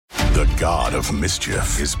The god of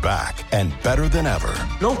mischief is back and better than ever.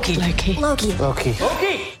 Loki.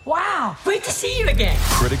 Wow, great to see you again.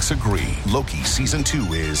 Critics agree Loki Season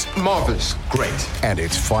 2 is marvelous. Great. And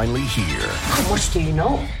it's finally here. How much do you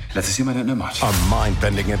know? Let's assume I don't know much. A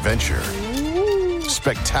mind-bending adventure.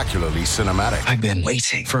 Spectacularly cinematic. I've been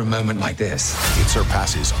waiting for a moment like this. It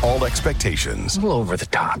surpasses all expectations. A little over the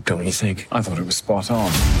top, don't you think? I thought it was spot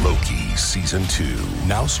on. Loki Season 2.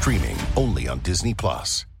 Now streaming only on Disney+.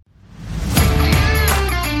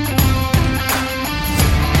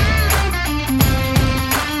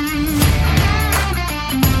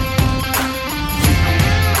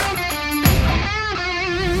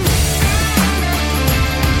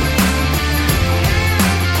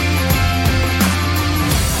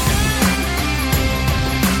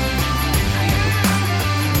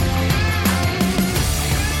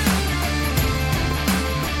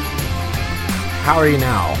 How are you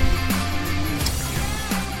now?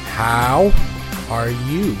 How are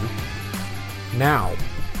you now?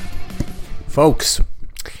 Folks,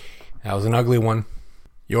 that was an ugly one.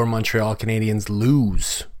 Your Montreal Canadiens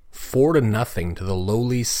lose 4-0 to the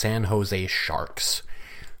lowly San Jose Sharks.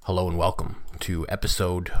 Hello and welcome to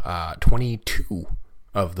episode 22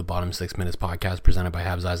 of the Bottom 6 Minutes podcast presented by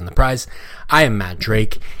Habs, Eyes, and the Prize. I am Matt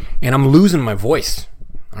Drake, and I'm losing my voice.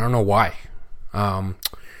 I don't know why.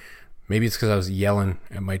 Maybe it's because I was yelling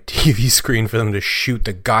at my TV screen for them to shoot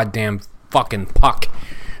the goddamn fucking puck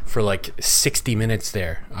for like 60 minutes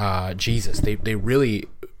there. Jesus, they really,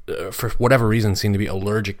 for whatever reason, seem to be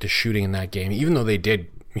allergic to shooting in that game, even though they did,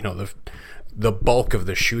 the bulk of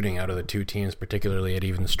the shooting out of the two teams, particularly at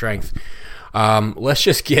even strength. Let's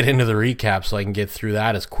just get into the recap so I can get through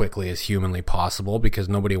that as quickly as humanly possible, because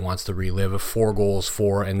nobody wants to relive a 4 goals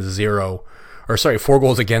against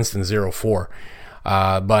and 0-4.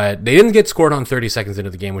 But they didn't get scored on 30 seconds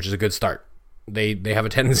into the game, which is a good start. They have a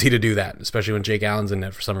tendency to do that, especially when Jake Allen's in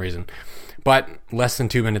net for some reason. But less than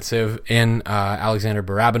 2 minutes in, Alexander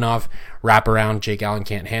Barabanov, wraparound, Jake Allen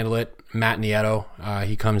can't handle it. Matt Nieto,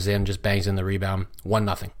 he comes in, just bangs in the rebound,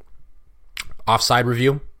 1-0. Offside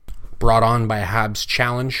review, brought on by a Habs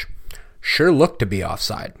challenge, sure looked to be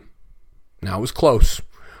offside. Now it was close.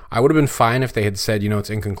 I would have been fine if they had said, it's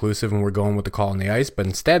inconclusive and we're going with the call on the ice, but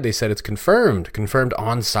instead they said it's confirmed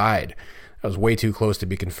onside. That was way too close to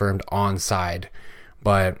be confirmed onside,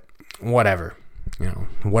 but whatever,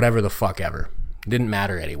 whatever the fuck ever. Didn't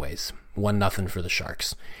matter anyways. 1-0 for the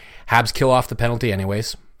Sharks. Habs kill off the penalty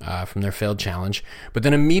anyways from their failed challenge, but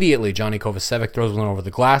then immediately Johnny Kovacevic throws one over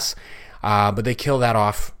the glass, but they kill that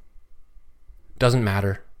off. Doesn't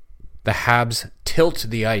matter. The Habs tilt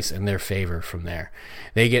the ice in their favor from there.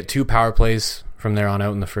 They get 2 power plays from there on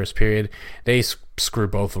out in the first period. They screw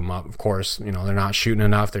both of them up, of course. They're not shooting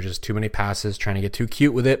enough. They're just too many passes, trying to get too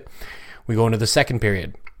cute with it. We go into the second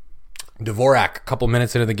period. Dvorak, a couple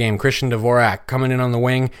minutes into the game. Christian Dvorak coming in on the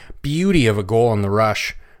wing. Beauty of a goal on the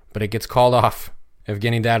rush, but it gets called off.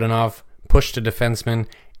 Evgeny Dadonov pushed a defenseman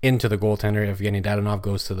into the goaltender. Evgeny Dadonov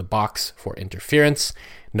goes to the box for interference.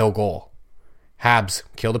 No goal. Habs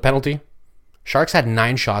killed a penalty. Sharks had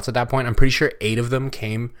 9 shots at that point. I'm pretty sure 8 of them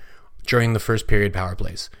came during the first period power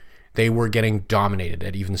plays. They were getting dominated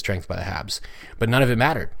at even strength by the Habs. But none of it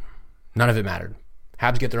mattered.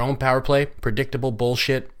 Habs get their own power play. Predictable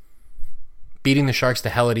bullshit. Beating the Sharks to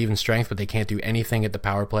hell at even strength, but they can't do anything at the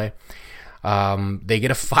power play. They get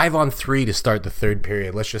a 5-on-3 to start the third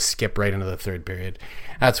period. Let's just skip right into the third period.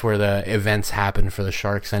 That's where the events happen for the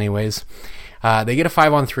Sharks anyways. They get a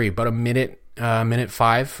 5-on-3, but minute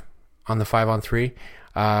 5 on the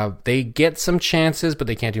 5-on-3. They get some chances, but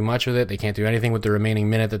they can't do much with it. They can't do anything with the remaining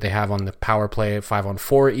minute that they have on the power play at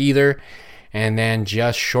 5-on-4 either. And then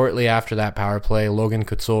just shortly after that power play, Logan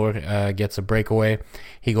Couture gets a breakaway.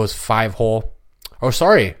 He goes 5-hole. Oh,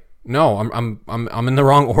 sorry. No, I'm in the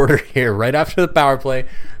wrong order here. Right after the power play,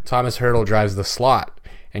 Thomas Hertl drives the slot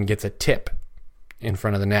and gets a tip in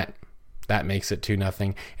front of the net. That makes it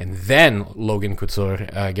 2-0. And then Logan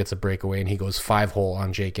Couture gets a breakaway and he goes 5-hole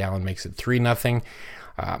on Jake Allen, makes it 3-0.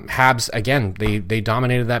 Habs, again, they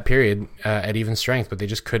dominated that period at even strength, but they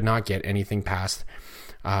just could not get anything past,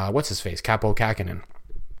 what's his face, Kaapo Kähkönen.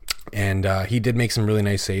 And he did make some really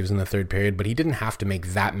nice saves in the third period, but he didn't have to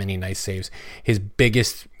make that many nice saves. His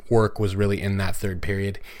biggest work was really in that third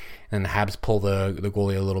period. And the Habs pull the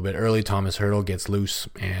goalie a little bit early. Thomas Hertl gets loose,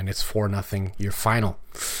 and it's 4-0, your final.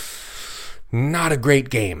 Not a great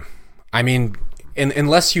game. I mean,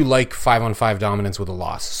 unless you like 5-on-5 dominance with a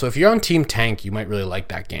loss. So if you're on Team Tank, you might really like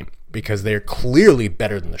that game because they're clearly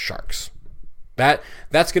better than the Sharks.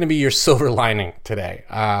 That's going to be your silver lining today.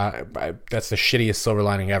 That's the shittiest silver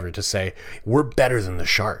lining ever, to say we're better than the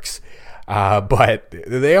Sharks. But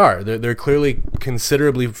they are. They're clearly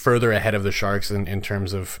considerably further ahead of the Sharks in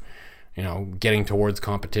terms of, getting towards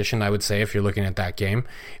competition, I would say, if you're looking at that game.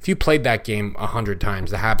 If you played that game 100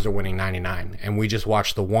 times, the Habs are winning 99, and we just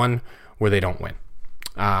watched the one where they don't win.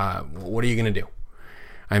 What are you going to do?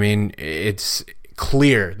 I mean, it's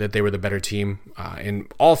clear that they were the better team in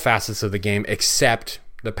all facets of the game except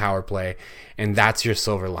the power play, and that's your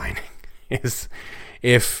silver lining. Is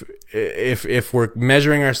if we're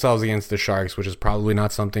measuring ourselves against the Sharks, which is probably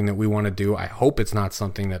not something that we want to do, I hope it's not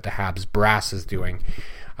something that the Habs brass is doing.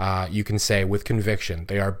 You can say with conviction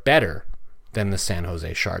they are better than the San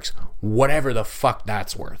Jose Sharks, whatever the fuck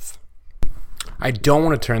that's worth. I don't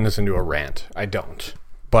want to turn this into a rant. I don't,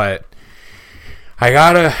 but I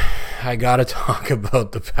gotta talk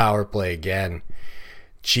about the power play again.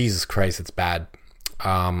 Jesus Christ, it's bad.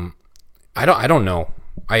 I don't know.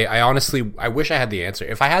 I honestly, I wish I had the answer.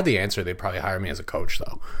 If I had the answer, they'd probably hire me as a coach,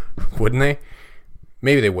 though, wouldn't they?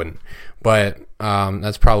 Maybe they wouldn't, but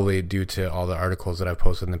that's probably due to all the articles that I've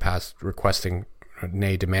posted in the past requesting,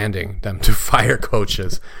 nay, demanding them to fire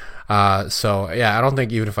coaches. So yeah, I don't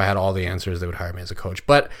think even if I had all the answers, they would hire me as a coach.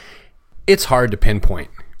 But it's hard to pinpoint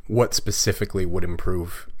what specifically would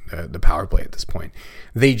improve the power play at this point.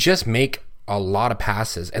 They just make a lot of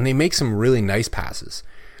passes, and they make some really nice passes,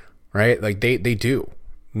 right? Like they do.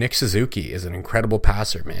 Nick Suzuki is an incredible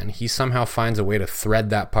passer, man. He somehow finds a way to thread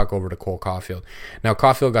that puck over to Cole Caulfield. Now,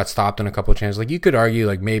 Caulfield got stopped on a couple of chances. Like, you could argue,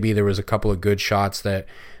 like, maybe there was a couple of good shots that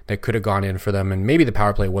could have gone in for them, and maybe the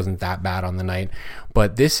power play wasn't that bad on the night.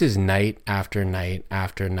 But this is night after night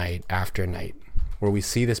after night after night where we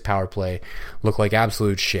see this power play look like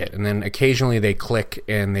absolute shit. And then occasionally they click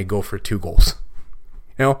and they go for 2 goals.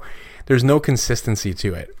 There's no consistency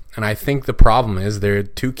to it. And I think the problem is they're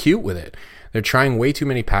too cute with it. They're trying way too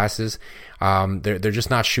many passes. They're just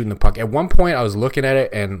not shooting the puck. At one point, I was looking at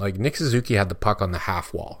it, and like Nick Suzuki had the puck on the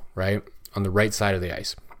half wall, right, on the right side of the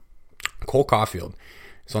ice. Cole Caulfield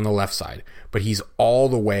is on the left side, but he's all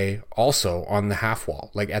the way also on the half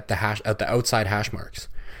wall, like at the outside hash marks.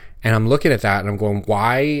 And I'm looking at that, and I'm going,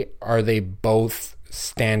 why are they both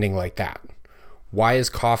standing like that? Why is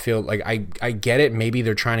Caulfield, like, I get it, maybe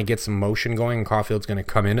they're trying to get some motion going, and Caulfield's going to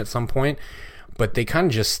come in at some point, but they kind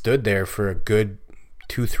of just stood there for a good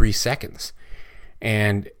 2-3 seconds.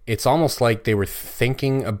 And it's almost like they were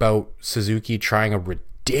thinking about Suzuki trying a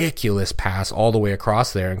ridiculous pass all the way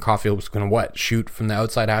across there, and Caulfield was going to, shoot from the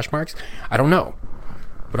outside hash marks? I don't know.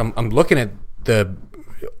 But I'm looking at the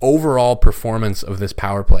overall performance of this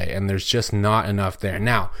power play, and there's just not enough there.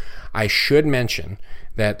 Now, I should mention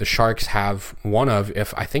that the Sharks have one of,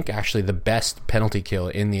 if I think actually the best penalty kill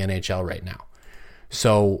in the NHL right now.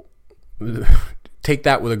 So take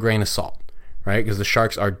that with a grain of salt, right? Because the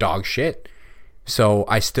Sharks are dog shit. So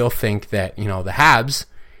I still think that, the Habs,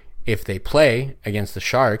 if they play against the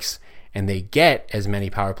Sharks and they get as many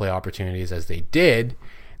power play opportunities as they did,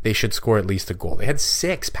 they should score at least a goal. They had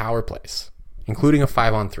 6 power plays, including a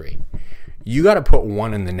 5-on-3. You got to put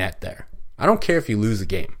 1 in the net there. I don't care if you lose the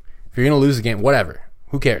game. If you're going to lose the game, whatever.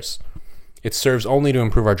 Who cares? It serves only to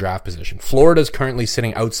improve our draft position. Florida's currently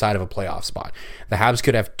sitting outside of a playoff spot. The Habs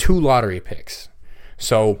could have 2 lottery picks.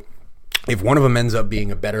 So if one of them ends up being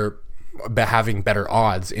having better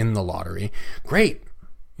odds in the lottery, great.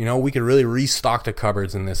 We could really restock the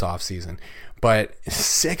cupboards in this offseason. But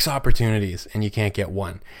 6 opportunities and you can't get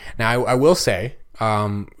 1. Now, I will say,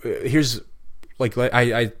 here's,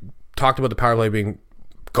 I talked about the power play being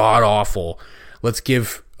god-awful. Let's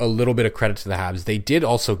give a little bit of credit to the Habs. They did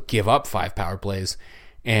also give up 5 power plays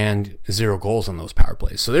and 0 goals on those power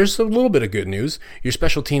plays. So there's a little bit of good news. Your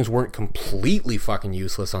special teams weren't completely fucking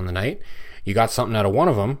useless on the night. You got something out of one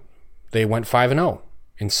of them. They went 5-0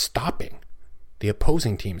 in stopping the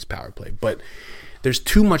opposing team's power play. But there's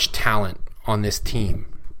too much talent on this team,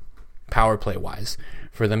 power play wise,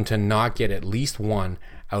 for them to not get at least 1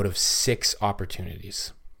 out of 6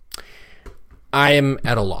 opportunities. I am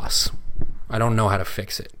at a loss. I don't know how to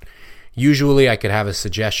fix it. Usually I could have a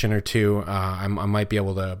suggestion or two. I might be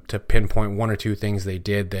able to pinpoint 1 or 2 things they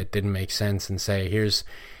did that didn't make sense and say,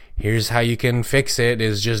 here's how you can fix it,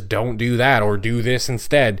 is just don't do that or do this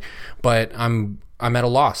instead. But I'm at a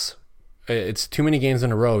loss. It's too many games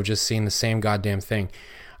in a row just seeing the same goddamn thing.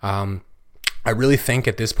 I really think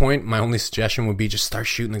at this point my only suggestion would be just start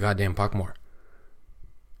shooting the goddamn puck more.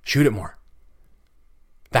 Shoot it more.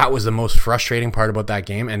 That was the most frustrating part about that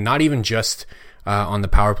game, and not even just on the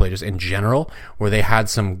power play, just in general, where they had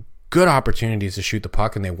some good opportunities to shoot the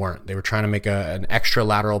puck and they weren't. They were trying to make an extra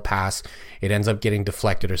lateral pass. It ends up getting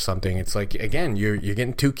deflected or something. It's like, again, you're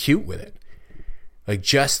getting too cute with it. Like,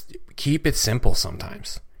 just keep it simple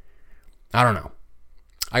sometimes. I don't know.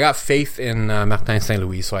 I got faith in Martin St.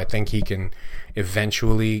 Louis, so I think he can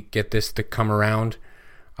eventually get this to come around.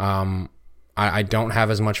 I don't have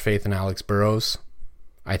as much faith in Alex Burrows.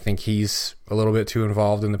 I think he's a little bit too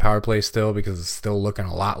involved in the power play still because it's still looking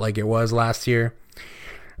a lot like it was last year.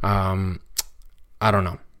 I don't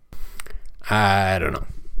know.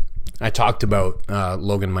 I talked about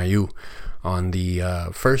Logan Mailloux on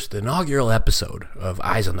the first inaugural episode of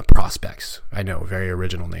Eyes on the Prospects. I know, very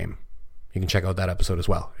original name. You can check out that episode as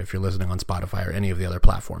well if you're listening on Spotify or any of the other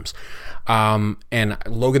platforms. And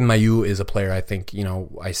Logan Mailloux is a player, I think,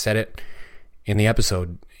 I said it in the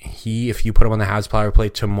episode. If you put him on the Habs power play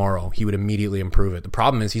tomorrow, he would immediately improve it. The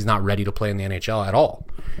problem is he's not ready to play in the NHL at all.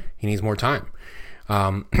 He needs more time.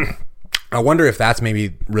 I wonder if that's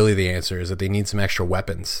maybe really the answer, is that they need some extra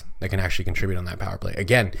weapons that can actually contribute on that power play.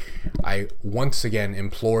 Again, I once again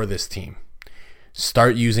implore this team,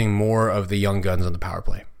 start using more of the young guns on the power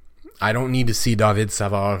play. I don't need to see David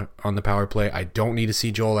Savard on the power play. I don't need to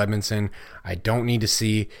see Joel Edmondson. I don't need to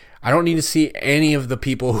see any of the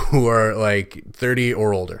people who are like 30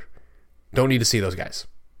 or older. Don't need to see those guys.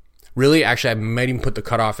 Really, actually, I might even put the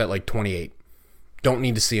cutoff at like 28. Don't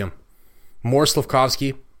need to see them. More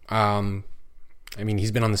Slavkovsky.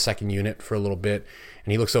 He's been on the second unit for a little bit,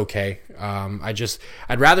 and he looks okay.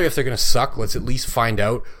 I'd rather, if they're going to suck, let's at least find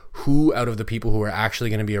out who out of the people who are actually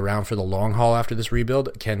going to be around for the long haul after this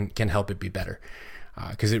rebuild can help it be better,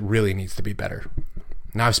 because it really needs to be better.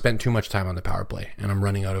 Now I've spent too much time on the power play, and I'm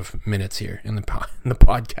running out of minutes here in the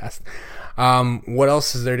podcast. What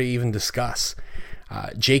else is there to even discuss?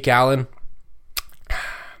 Jake Allen,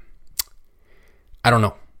 I don't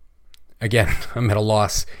know. Again, I'm at a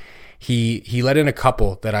loss. He let in a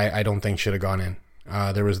couple that I don't think should have gone in.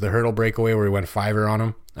 There was the hurdle breakaway where he went fiver on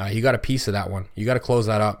him. You got a piece of that one. You got to close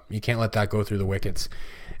that up. You can't let that go through the wickets.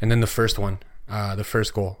 And then the first one, the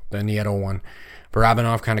first goal, the Nieto one.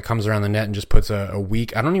 Barabanov kind of comes around the net and just puts a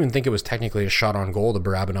weak, I don't even think it was technically a shot on goal, the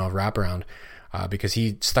Barabanov wraparound, because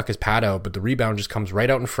he stuck his pad out, but the rebound just comes right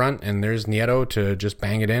out in front, and there's Nieto to just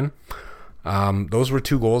bang it in. Those were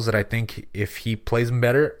two goals that I think if he plays them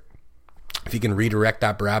better, if he can redirect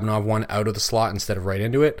that Barabanov one out of the slot instead of right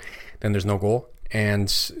into it, then there's no goal. And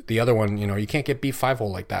the other one, you can't get beat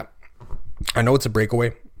 5-hole like that. I know it's a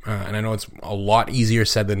breakaway, and I know it's a lot easier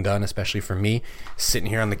said than done, especially for me, sitting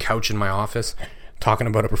here on the couch in my office talking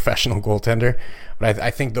about a professional goaltender. But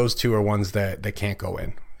I think those two are ones that can't go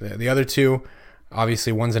in. The other two,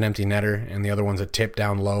 obviously one's an empty netter, and the other one's a tip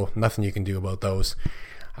down low. Nothing you can do about those.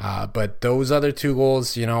 But those other two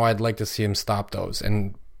goals, I'd like to see him stop those.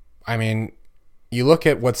 And, you look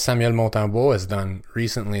at what Samuel Montembeault has done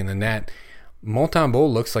recently in the net.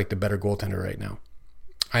 Montembeault looks like the better goaltender right now.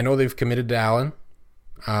 I know they've committed to Allen,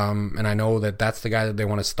 and I know that that's the guy that they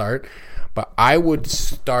want to start, but I would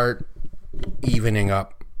start evening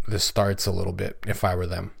up the starts a little bit if I were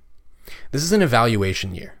them. This is an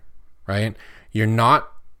evaluation year, right? You're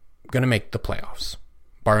not going to make the playoffs,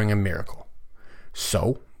 barring a miracle.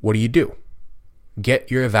 So what do? Get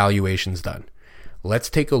your evaluations done.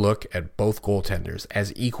 Let's take a look at both goaltenders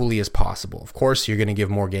as equally as possible. Of course, you're going to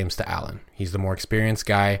give more games to Allen. He's the more experienced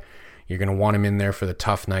guy. You're going to want him in there for the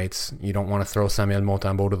tough nights. You don't want to throw Samuel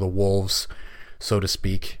Montembeault to the wolves, so to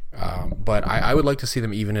speak. But I would like to see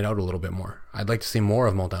them even it out a little bit more. I'd like to see more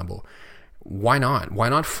of Montembeault. Why not? Why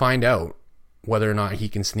not find out whether or not he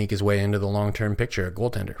can sneak his way into the long-term picture at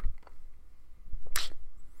goaltender?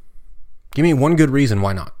 Give me one good reason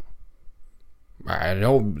why not. I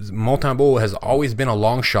know Montembeault has always been a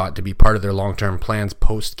long shot to be part of their long-term plans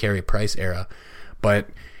post-Carey Price era, but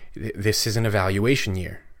this is an evaluation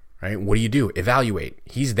year, right? What do? Evaluate.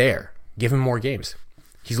 He's there. Give him more games.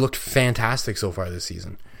 He's looked fantastic so far this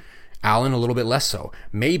season. Allen a little bit less so.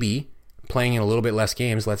 Maybe playing in a little bit less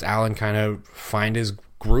games lets Allen kind of find his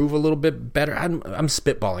groove a little bit better. I'm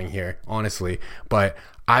spitballing here, honestly, but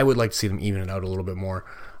I would like to see them even it out a little bit more.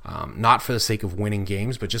 Not for the sake of winning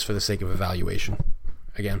games, but just for the sake of evaluation.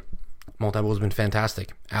 Again, Montembeault's been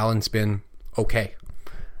fantastic. Allen's been okay.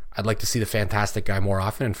 I'd like to see the fantastic guy more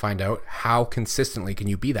often and find out how consistently can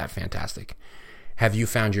you be that fantastic. Have you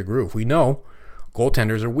found your groove? We know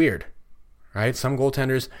goaltenders are weird, right? Some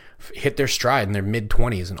goaltenders hit their stride in their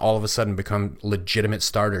mid-20s and all of a sudden become legitimate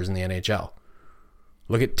starters in the NHL.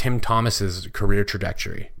 Look at Tim Thomas's career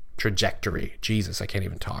trajectory. Jesus, I can't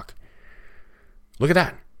even talk. Look at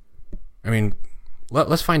that.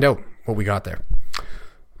 Let's find out what we got there.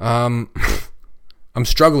 I'm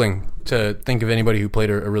struggling to think of anybody who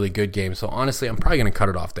played a really good game, so honestly, I'm probably going to cut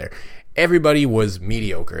it off there. Everybody was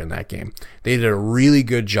mediocre in that game. They did a really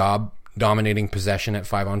good job dominating possession at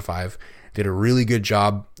 5-on-5. Did a really good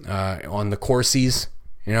job on the Corsies.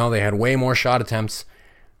 They had way more shot attempts.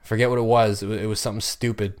 I forget what it was. It was something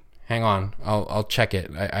stupid. Hang on. I'll check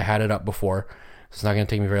it. I had it up before. So it's not going to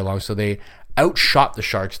take me very long. So they outshot the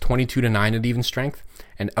Sharks 22-9 at even strength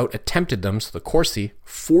and out-attempted them, so the Corsi,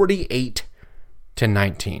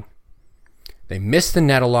 48-19. They missed the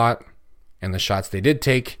net a lot, and the shots they did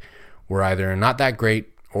take were either not that great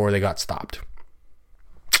or they got stopped.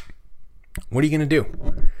 What are you going to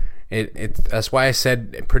do? That's why I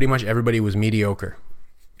said pretty much everybody was mediocre.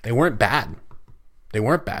 They weren't bad.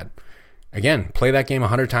 Again, play that game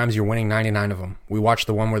 100 times, you're winning 99 of them. We watched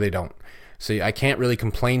the one where they don't. So I can't really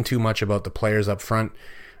complain too much about the players up front,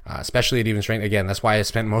 especially at even strength. Again, that's why I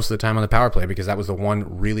spent most of the time on the power play, because that was the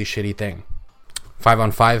one really shitty thing.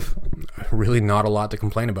 5-on-5, really not a lot to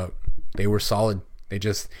complain about. They were solid. They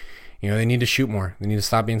just, they need to shoot more. They need to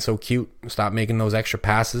stop being so cute, stop making those extra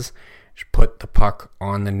passes, just put the puck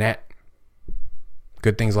on the net.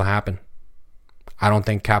 Good things will happen. I don't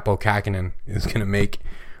think Capo Kakinen is going to make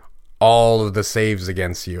all of the saves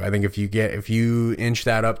against you. I think if you inch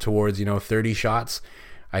that up towards 30 shots,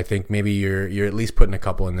 I think maybe you're at least putting a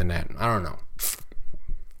couple in the net. I don't know.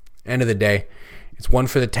 End of the day, it's one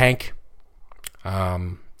for the tank.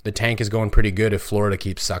 The tank is going pretty good if Florida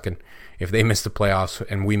keeps sucking. If they miss the playoffs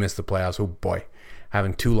and we miss the playoffs, oh boy,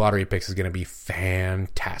 having 2 lottery picks is going to be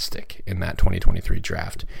fantastic in that 2023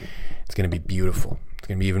 draft. It's going to be beautiful. It's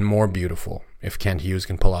going to be even more beautiful if Kent Hughes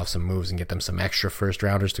can pull off some moves and get them some extra first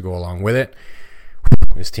rounders to go along with it.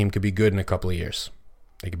 This team could be good in a couple of years.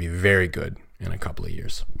 They could be very good in a couple of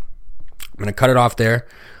years. I'm going to cut it off there.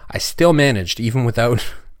 I still managed, even without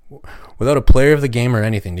a player of the game or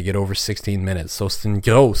anything, to get over 16 minutes. So c'est une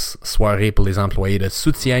grosse soirée pour les employés de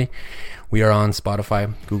soutien. We are on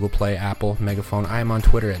Spotify, Google Play, Apple, Megaphone. I am on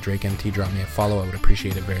Twitter at DrakeMT. Drop me a follow. I would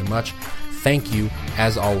appreciate it very much. Thank you,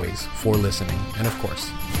 as always, for listening. And of course,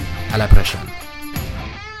 à la prochaine.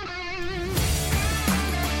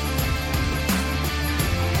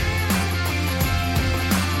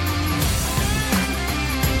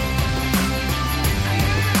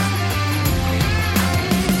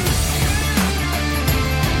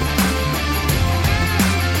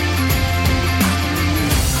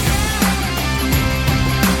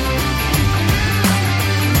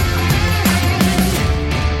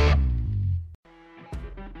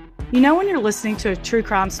 You know when you're listening to a true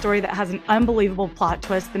crime story that has an unbelievable plot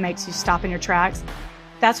twist that makes you stop in your tracks?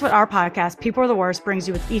 That's what our podcast, People Are the Worst, brings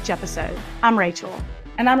you with each episode. I'm Rachel.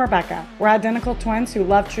 And I'm Rebecca. We're identical twins who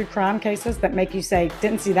love true crime cases that make you say,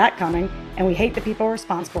 didn't see that coming, and we hate the people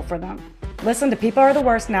responsible for them. Listen to People Are the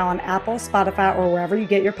Worst now on Apple, Spotify, or wherever you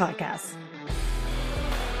get your podcasts.